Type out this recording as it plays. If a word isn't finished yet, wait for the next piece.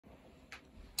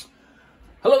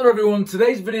Hello there everyone,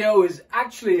 today's video is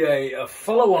actually a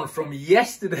follow-on from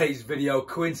yesterday's video,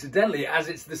 coincidentally, as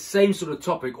it's the same sort of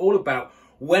topic, all about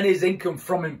when is income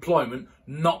from employment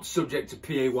not subject to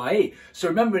PAYE. So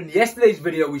remember in yesterday's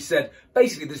video we said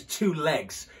basically there's two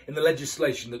legs in the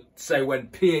legislation that say when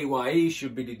PAYE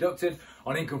should be deducted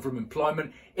on income from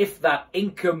employment if that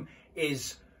income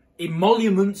is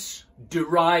emoluments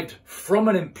derived from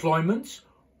an employment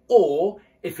or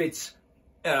if it's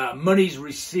monies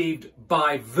received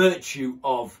by virtue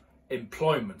of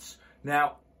employment.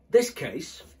 Now, this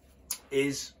case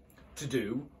is to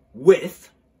do with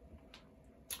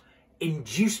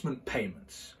inducement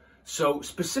payments. So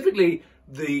specifically,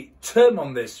 the term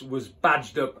on this was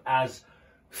badged up as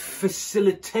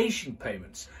facilitation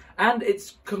payments, and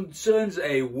it concerns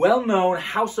a well-known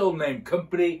household name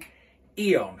company,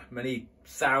 E.ON. Many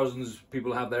thousands of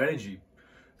people have their energy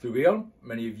through E.ON.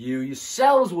 Many of you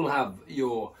yourselves will have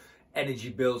your energy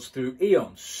bills through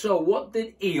E.ON. So what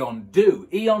did E.ON do?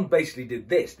 E.ON basically did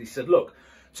this. They said, look,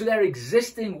 to their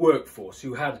existing workforce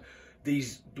who had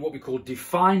these, what we call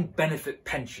defined benefit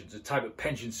pensions, a type of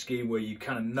pension scheme where you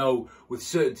kind of know with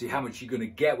certainty how much you're going to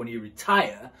get when you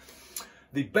retire,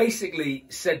 they basically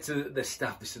said to their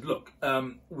staff, they said, look,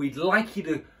 we'd like you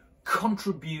to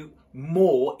contribute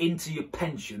more into your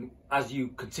pension as you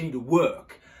continue to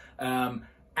work.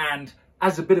 And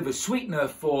as a bit of a sweetener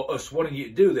for us wanting you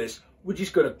to do this, we're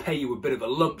just going to pay you a bit of a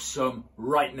lump sum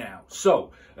right now.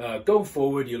 So going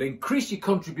forward, you'll increase your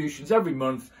contributions every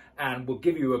month and we'll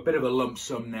give you a bit of a lump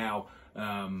sum now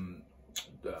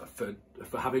for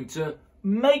having to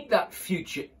make that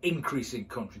future increase in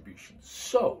contributions.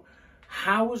 So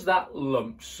how is that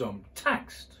lump sum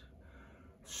taxed?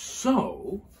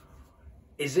 So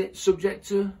is it subject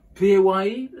to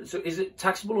PAYE? So is it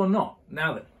taxable or not?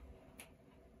 Now then,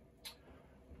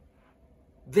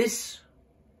 this,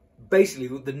 basically,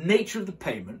 the nature of the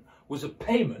payment was a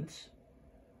payment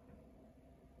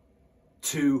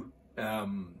to,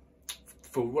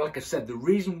 for, like I said, the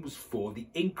reason was for the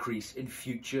increase in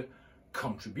future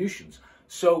contributions.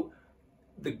 So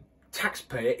the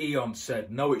taxpayer, E.ON,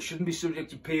 said, no, it shouldn't be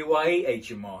subject to PAYE.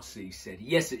 HMRC said,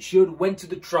 yes, it should. Went to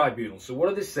the tribunal. So what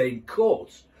are they saying?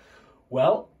 Courts.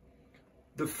 Well,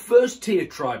 the first tier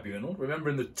tribunal, remember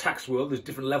in the tax world there's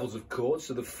different levels of court,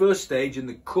 so the first stage in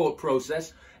the court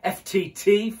process,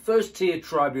 FTT, first tier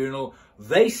tribunal,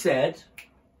 they said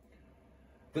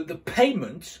that the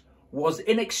payment was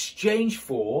in exchange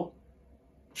for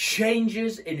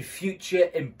changes in future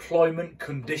employment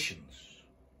conditions.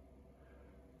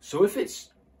 So if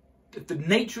the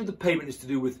nature of the payment is to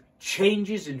do with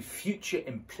changes in future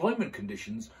employment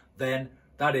conditions, then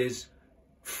that is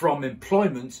from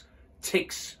employment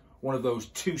ticks one of those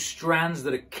two strands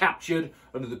that are captured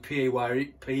under the PAYE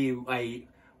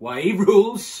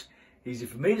rules, easy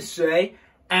for me to say,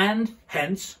 and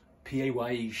hence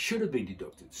PAYE should have been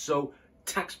deducted. So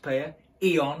taxpayer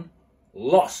E.ON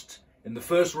lost in the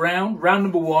first round, round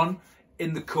number one,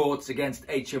 in the courts against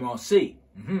HMRC.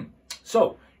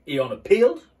 So E.ON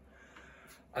appealed,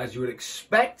 as you would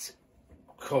expect.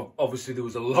 Obviously there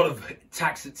was a lot of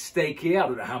tax at stake here. I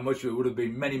don't know how much, it would have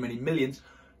been many, many millions.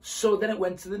 So then it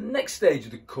went to the next stage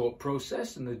of the court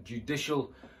process and the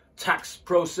judicial tax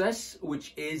process,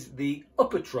 which is the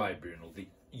upper tribunal, the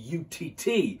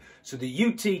UTT. So the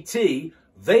UTT,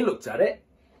 they looked at it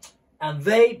and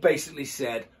they basically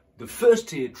said the first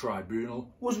tier tribunal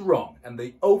was wrong and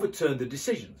they overturned the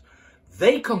decisions.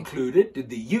 They concluded, did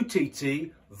the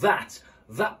UTT, that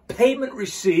payment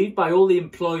received by all the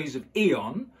employees of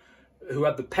E.ON who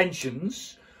had the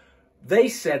pensions, they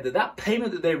said that that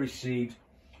payment that they received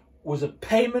was a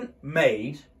payment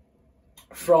made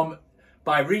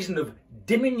by reason of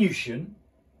diminution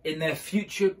in their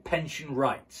future pension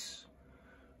rights.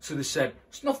 So they said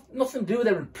it's nothing to do with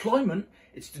their employment,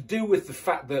 it's to do with the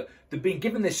fact that they're being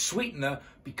given this sweetener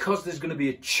because there's going to be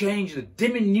a change, a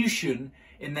diminution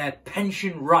in their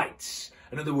pension rights.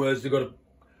 In other words, they've got to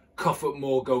cough up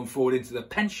more going forward into their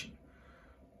pension.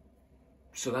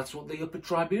 So that's what the upper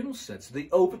tribunal said. So they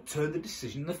overturned the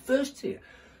decision in the first tier.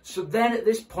 So then at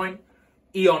this point,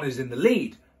 E.ON is in the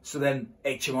lead. So then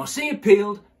HMRC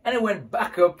appealed and it went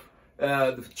back up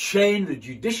the chain, the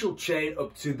judicial chain,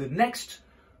 up to the next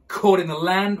court in the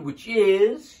land, which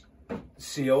is the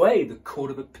COA, the Court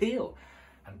of Appeal.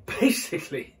 And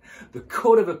basically, the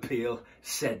Court of Appeal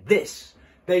said this.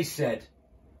 They said,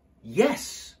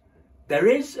 yes, there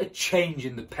is a change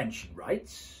in the pension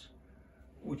rights,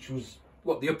 which was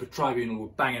what the upper tribunal were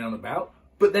banging on about.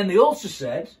 But then they also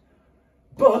said,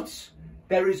 but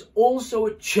there is also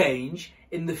a change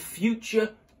in the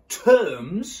future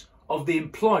terms of the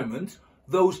employment,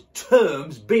 those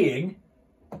terms being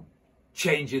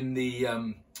changing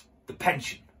the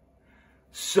pension.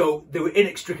 So they were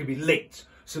inextricably linked.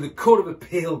 So the Court of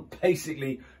Appeal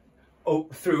basically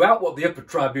threw out what the upper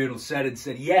tribunal said and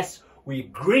said, yes, we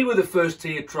agree with the first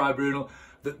tier tribunal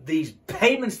that these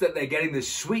payments that they're getting, the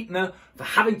sweetener for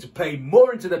having to pay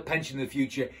more into their pension in the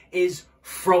future, is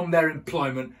from their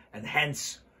employment and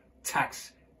hence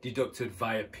tax deducted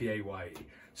via PAYE.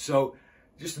 So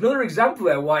just another example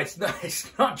there why it's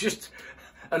not just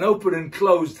an open and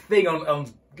closed thing on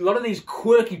a lot of these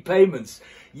quirky payments.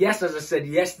 Yes, as I said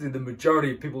yesterday, the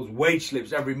majority of people's wage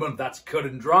slips every month, that's cut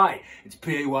and dry. It's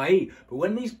PAYE. But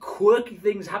when these quirky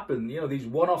things happen, you know, these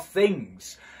one-off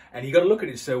things, and you got to look at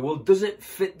it and say, well, does it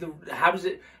fit how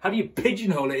do you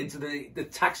pigeonhole it into the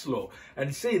tax law?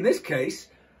 And see, in this case,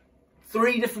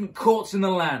 3 different courts in the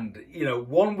land. You know,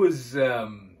 one was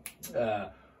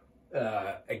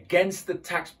against the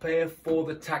taxpayer, for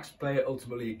the taxpayer,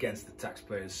 ultimately against the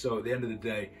taxpayers. So at the end of the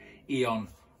day, E.ON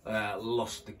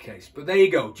lost the case. But there you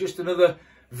go, just another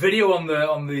video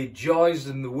on the joys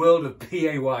and the world of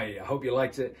PAYE. I hope you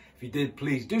liked it. If you did,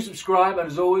 please do subscribe, and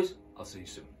as always, I'll see you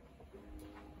soon.